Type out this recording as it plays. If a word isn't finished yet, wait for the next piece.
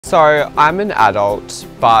So I'm an adult,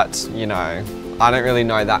 but you know, I don't really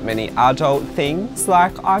know that many adult things.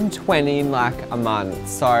 Like I'm 20 in like a month,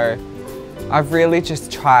 so I've really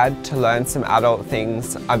just tried to learn some adult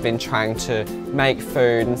things. I've been trying to make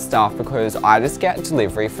food and stuff because I just get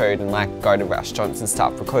delivery food and like go to restaurants and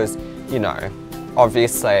stuff because, you know,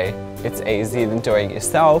 obviously it's easier than doing it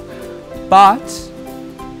yourself. But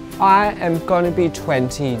I am going to be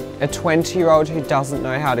 20, a 20-year-old who doesn't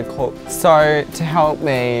know how to cook. So to help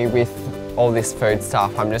me with all this food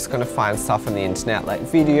stuff, I'm just going to find stuff on the internet like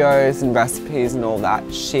videos and recipes and all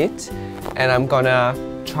that shit. And I'm going to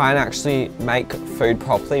try and actually make food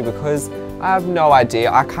properly because I have no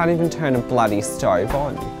idea. I can't even turn a bloody stove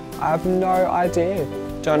on. I have no idea.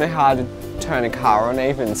 Don't know how to turn a car on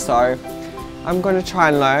even. So I'm going to try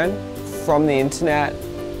and learn from the internet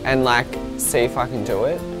and like see if I can do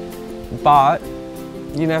it. But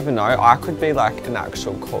you never know, I could be like an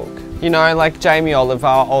actual cook. You know, like Jamie Oliver,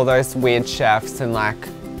 all those weird chefs and like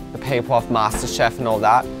the people off MasterChef and all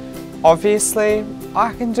that. Obviously,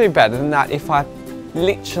 I can do better than that if I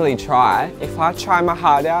literally try. If I try my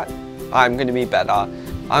heart out, I'm gonna be better.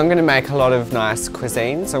 I'm gonna make a lot of nice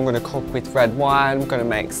cuisines. I'm gonna cook with red wine. I'm gonna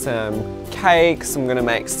make some cakes. I'm gonna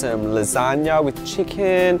make some lasagna with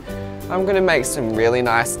chicken. I'm gonna make some really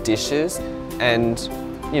nice dishes and,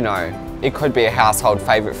 you know, it could be a household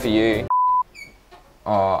favourite for you.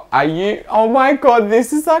 Oh, oh my God,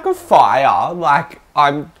 this is like a fire. Like,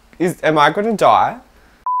 am I gonna die?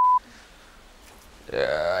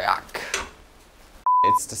 Yuck.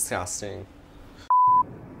 It's disgusting.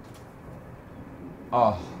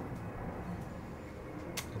 Oh,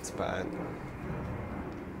 it's bad.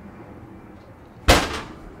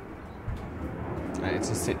 I need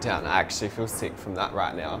to sit down. I actually feel sick from that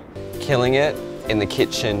right now. Killing it in the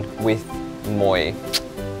kitchen with Moi.